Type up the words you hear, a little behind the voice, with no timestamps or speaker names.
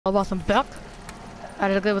Welcome back. I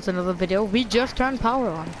did good with another video. We just turned power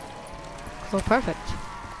on. So perfect.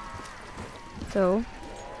 So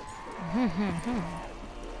now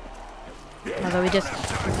that we just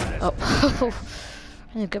I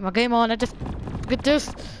need to get my game on. I just get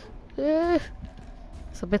this. So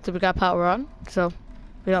basically we got power on, so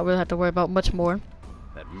we don't really have to worry about much more.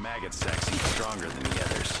 That maggot sack seems stronger than the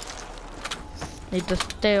others. Need to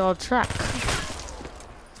stay on track.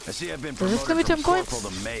 I see I've been Is this gonna be 10 points?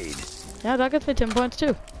 corporal to maid. Yeah, that gets me 10 points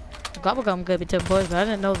too. Gobblegum gonna be 10 points, but I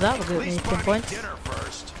didn't know that would give me 10 points. Dinner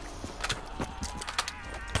first.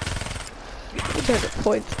 There's a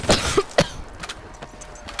point.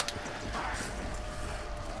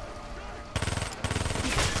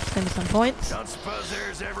 Give me some points. Don't suppose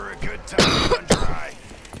there's ever a good time to run dry.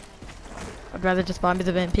 I'd rather just buy me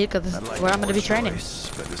the VMP because this is where I'm gonna be training.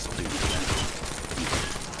 But this'll do.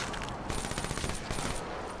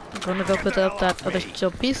 I'm gonna go put up that other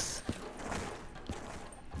shield piece.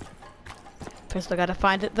 First I gotta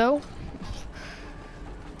find it though.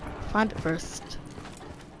 Find it first.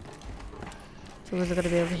 So is it gonna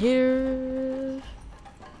be over here?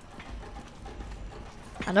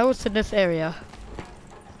 I know it's in this area.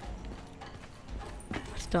 I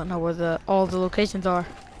just don't know where all the locations are.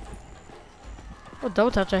 Oh,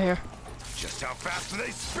 double touch right here. Just how fast do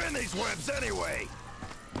they spin these webs anyway?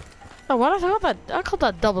 Oh, why did I call that? I called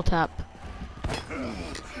that double tap.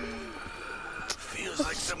 Feels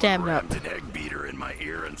like someone Stand up. rammed an egg beater in my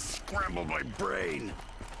ear and scrambled my brain.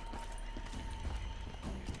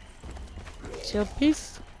 Shield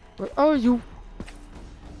piece. Where are you?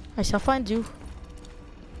 I shall find you.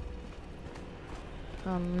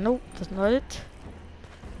 Nope, that's not it.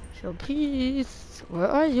 Shield piece. Where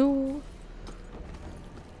are you?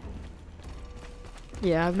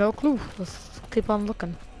 Yeah, I have no clue. Let's keep on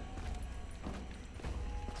looking.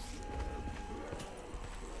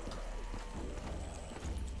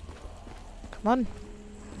 Come on.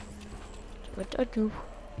 What I do?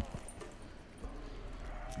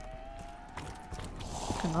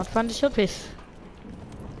 Cannot find the shield piece.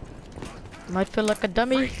 Might feel like a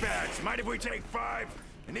dummy. Break bags. Mind if we take 5?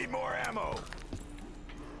 I need more ammo.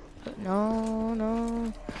 No,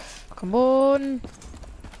 no. Come on.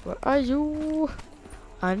 Where are you?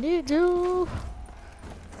 I need you.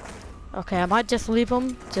 Okay, I might just leave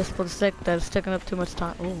them just for the sake that it's taking up too much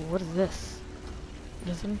time. Oh, what is this?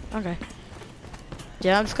 Listen. Okay.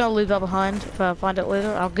 Yeah, I'm just gonna leave that behind. If I find it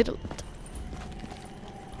later, I'll get it.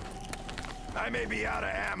 I may be out of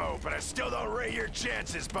ammo, but I still don't rate your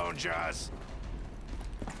chances, Bone Jaws.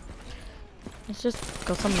 Let's just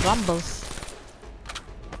go some rumbles.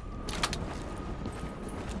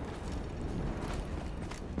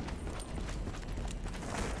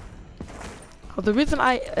 Well, the reason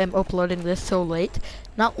I am uploading this so late,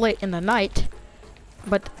 not late in the night,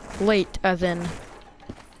 but late as in,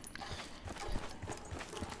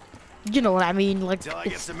 you know what I mean, like, Till I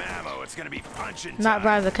get some ammo, it's gonna be punching time. not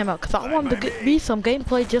right as it came out, because I wanted to get me some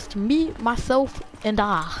gameplay, just me, myself, and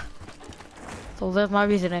I. So there's my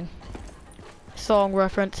reasoning. Song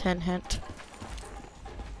reference, hint, hint.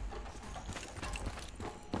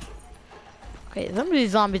 Okay, some of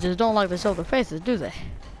these zombies just don't like to show their faces, do they?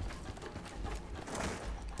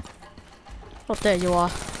 Oh, there you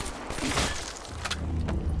are.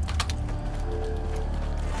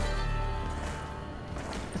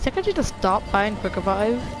 I think I need to stop buying Quick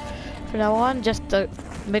Revive from now on, just to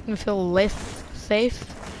make me feel less safe.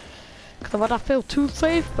 Because what I feel too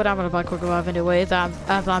safe, but I'm gonna buy Quick Revive anyways,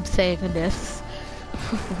 as I'm saying in this.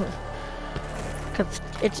 Because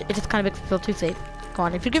it just kind of makes me feel too safe. Come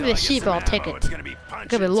on, if you give me the sheep, I'll take it.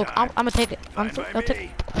 Give it, look, I'm gonna take it. I'll take it.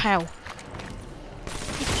 Pow.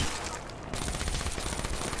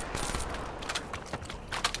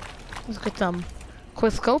 Let's get some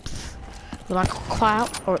quick scopes. Like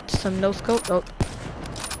clout or some no scope. Oh.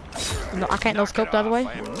 No, I can't no scope the other way.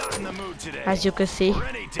 As you can see.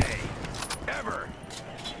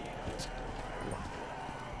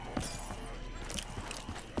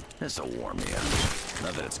 This'll warm me up.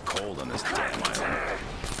 Now that it's cold on this damn island.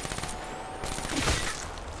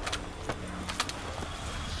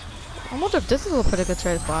 I wonder if this is a pretty good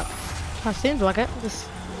trade spot. It seems like it. Just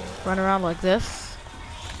run around like this.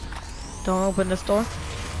 Don't open this door.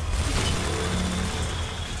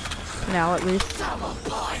 Now at least. Don't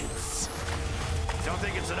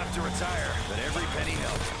think it's enough to retire, but every penny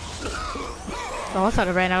helps. Oh, I thought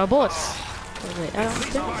I ran out of bullets. Wait, I don't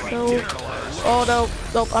think so. Oh no,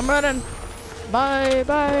 nope, I'm running. Bye,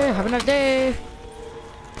 bye. Have a nice day.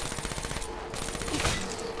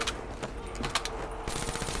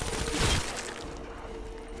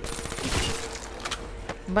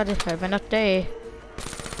 Buddy, have a nice day.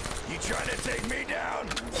 trying to take me down?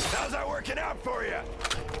 How's that working out for you?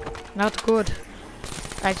 Not good,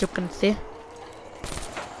 as you can see.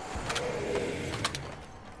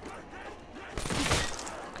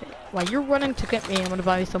 Okay, while you're running to get me, I'm gonna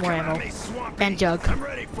buy you some more ammo. And jug. I'm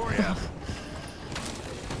ready for you.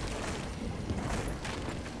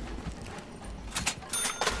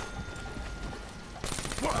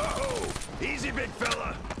 Whoa! Easy, big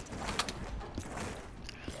fella.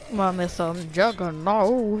 Want me some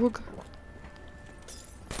juggernaut?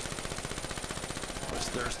 Was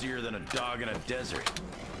thirstier than a dog in a desert.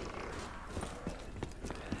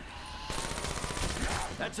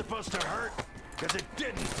 That's supposed to hurt, because it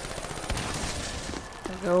didn't.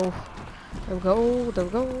 There we go. There we go. There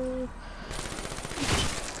we go.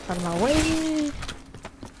 Out of my way.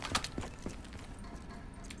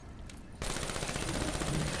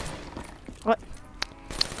 What?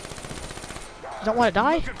 Don't want to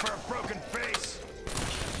die? Looking for a broken face.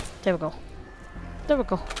 There we go. There we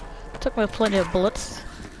go. Took me plenty of bullets.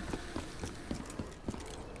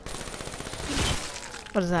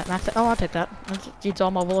 What is that? Max? Oh, I'll take that. That eats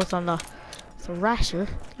all my bullets on the rasher.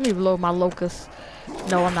 Let me reload my locust.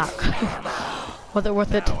 No, I'm not. Was it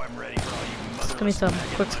worth it? Now I'm ready for all you Just give me some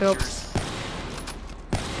quick scopes.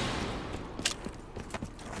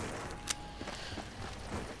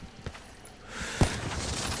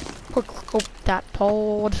 Quick scope that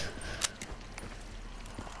pod.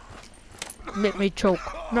 Make me choke.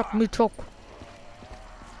 Make me choke.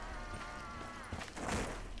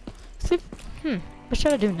 See? What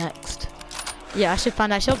should I do next? Yeah, I should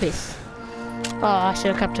find that shell piece. Oh, I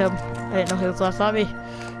should have kept him. I didn't know he was last on me.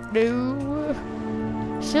 No.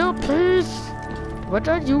 Shell piece. What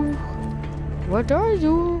are you? What are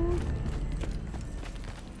you?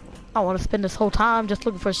 I want to spend this whole time just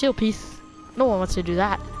looking for a shield piece. No one wants to do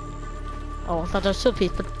that. Oh, it's not just a shield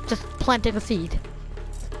piece, but just planting a seed.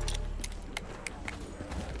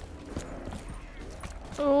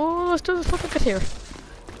 Oh, let's do this. Let's get here.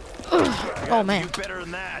 Ugh. Oh man. You better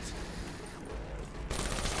than that.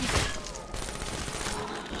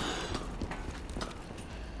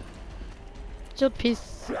 Shield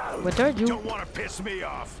piece. What are you? Don't want to piss me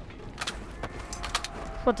off.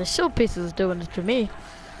 What the shield piece is doing to me?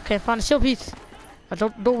 Can't find a shield piece. I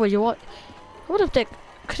don't know where you are. What if they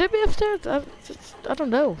could it be upstairs? I don't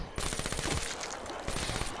know.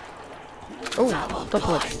 Oh, the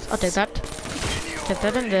bullets. I'll take that. Take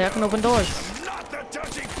that in there. I can open doors. Not the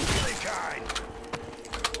touchy-feely kind.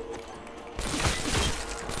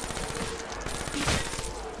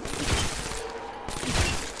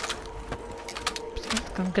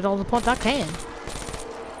 Gonna get all the points I can.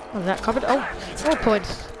 Was that covered? Oh, more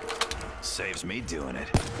points. Saves me doing it.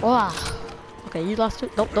 Wow. Okay, you lost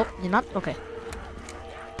it. Nope, nope, you're not. Okay.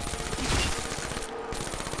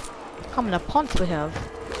 How many points we have?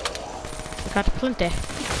 We got plenty.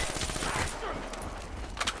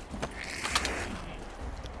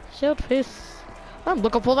 Shield piece. I'm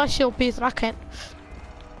looking for that shield piece and I can't.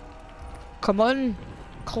 Come on,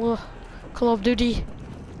 Call of Duty.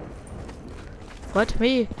 Let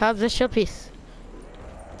me have this shield piece.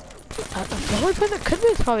 The only place it could be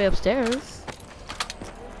is probably upstairs.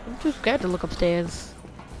 I'm too scared to look upstairs.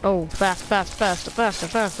 Oh, faster,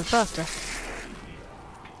 faster.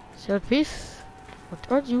 Shield piece.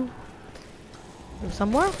 What are you? There's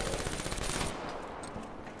somewhere?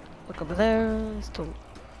 Look over there. Still.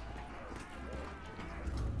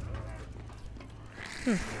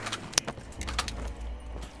 Get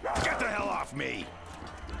the hell off me!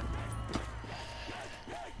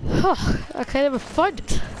 I can't even find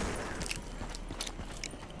it.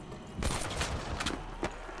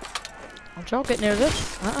 Don't y'all get near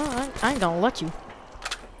this. I ain't gonna let you.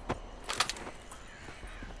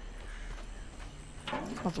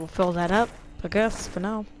 We'll fill that up, I guess, for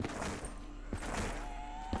now.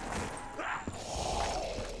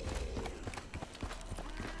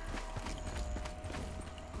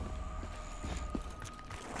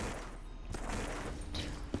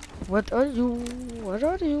 What are you? What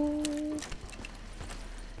are you?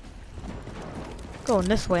 Going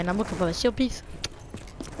this way and I'm looking for the shield piece.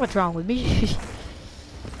 What's wrong with me?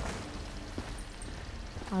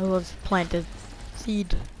 I was planted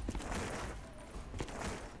seed.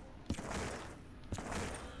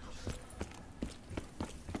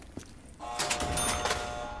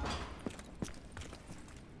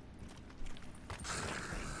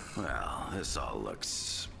 Well, this all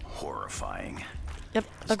looks horrifying. Yep,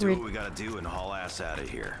 Let's agreed. do what we gotta do and haul ass out of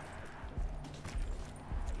here.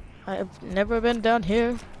 I've never been down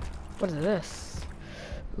here. What is this?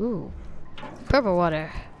 Ooh, purple water.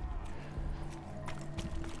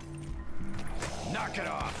 Knock it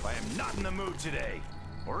off. I am not in the mood today.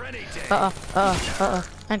 or any day.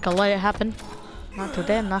 Ain't gonna let it happen. Not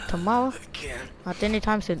today, not tomorrow, I can't not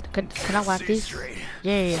anytime soon. Can I whack see these? straight.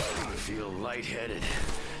 Yeah. I feel lightheaded.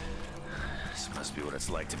 This must be what it's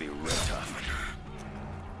like to be ripped off.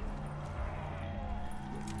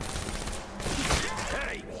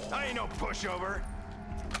 Hey, I ain't no pushover.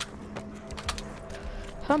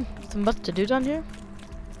 Something much to do down here?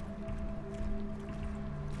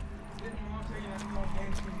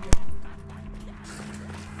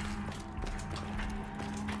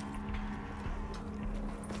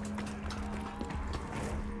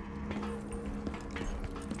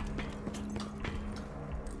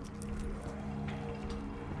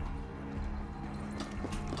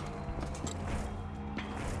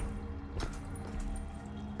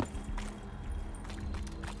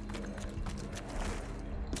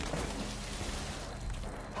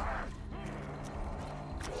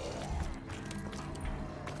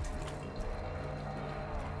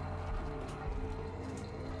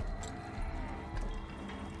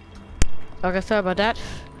 Okay, sorry about that.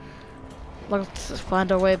 Let's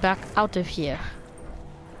find our way back out of here.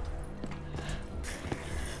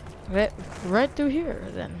 Right through here,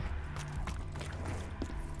 then.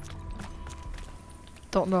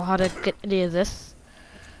 Don't know how to get any of this.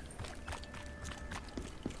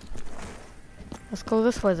 Let's go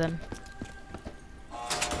this way then.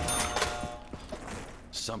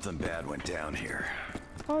 Something bad went down here.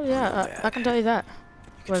 Oh yeah, I can tell you that.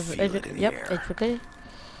 You can feel it in the air. It's okay.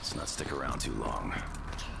 Let's not stick around too long.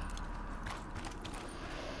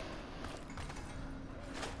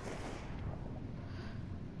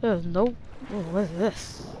 There's no. Oh, what is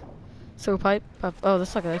this? Sewer pipe. Oh, this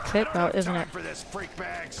is like a escape route, isn't it? For this, freak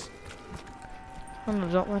bags. Oh no,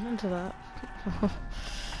 don't run into that.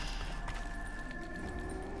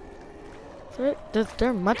 Is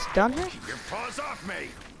there much down here? Keep your paws off me.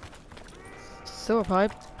 Sewer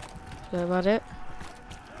pipe. Is that about it?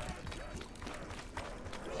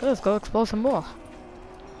 Let's go explore some more.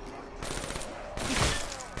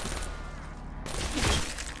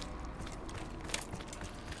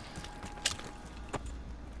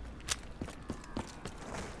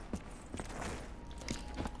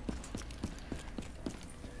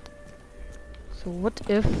 So what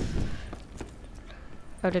if I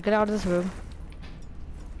have to get out of this room?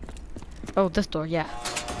 Oh, this door, yeah.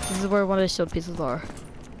 This is where one of the shield pieces are.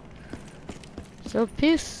 Shield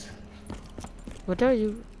piece? What are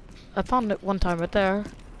you? I found it one time right there.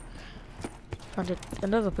 Found it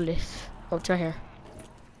another place. Oh, it's right here.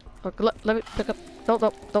 Oh, let me pick up. Don't.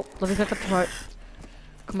 Let me pick up the part.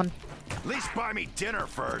 Come on. At least buy me dinner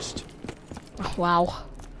first. Oh, wow.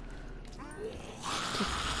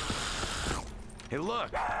 Hey, look.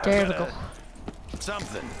 There we go.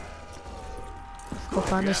 Something. Let's go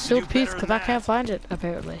find this You have to shield do piece better because than I can't that. find it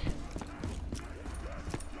apparently.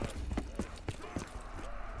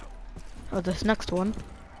 Oh, this next one.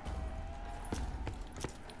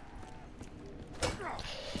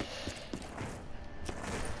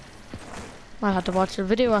 Might have to watch a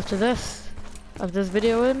video after this. After this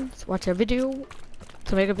video ends, watch a video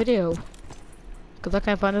to make a video. Because I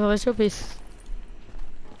can't find another showpiece.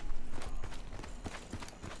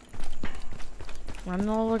 Running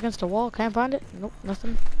all against the wall, can't find it. Nope,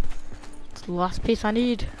 nothing. It's the last piece I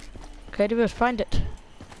need. Okay, do is find it.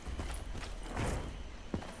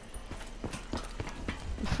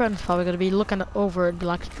 My friend's probably gonna be looking over and be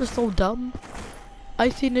like, "You're so dumb. I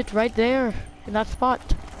seen it right there in that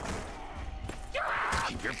spot."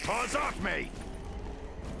 Keep your paws off me.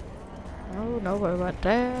 Oh no, we're right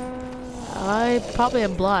there. I probably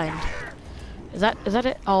am blind. Is that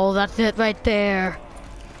it? Oh, that's it right there.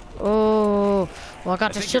 Oh, well I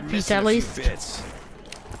got the ship piece at least. Keep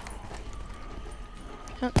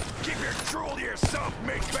your drool to yourself,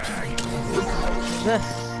 meatbag. This.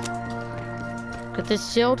 Get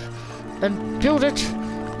this shield and build it.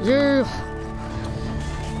 Yeah.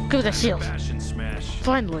 Give me the shield. Bash and smash.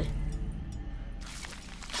 Finally.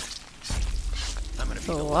 I'm gonna be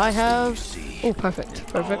the So last I thing have. you see. Oh, perfect.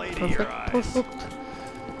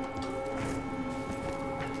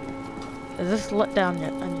 Is this let down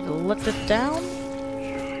yet? I need to let this down.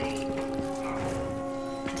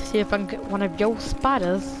 To see if I can get one of your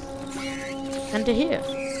spiders into here.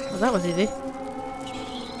 Well, that was easy.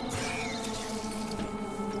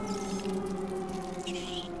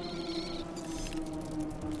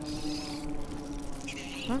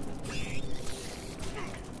 Huh?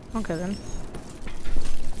 Okay then.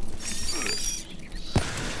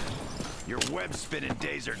 Your web spinning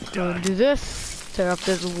days are Go done. and do this. Tear up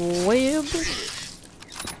this web.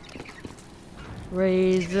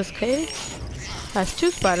 Raise this cage. Has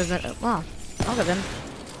 2 spiders in it. Wow. Okay then.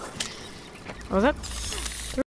 What was that?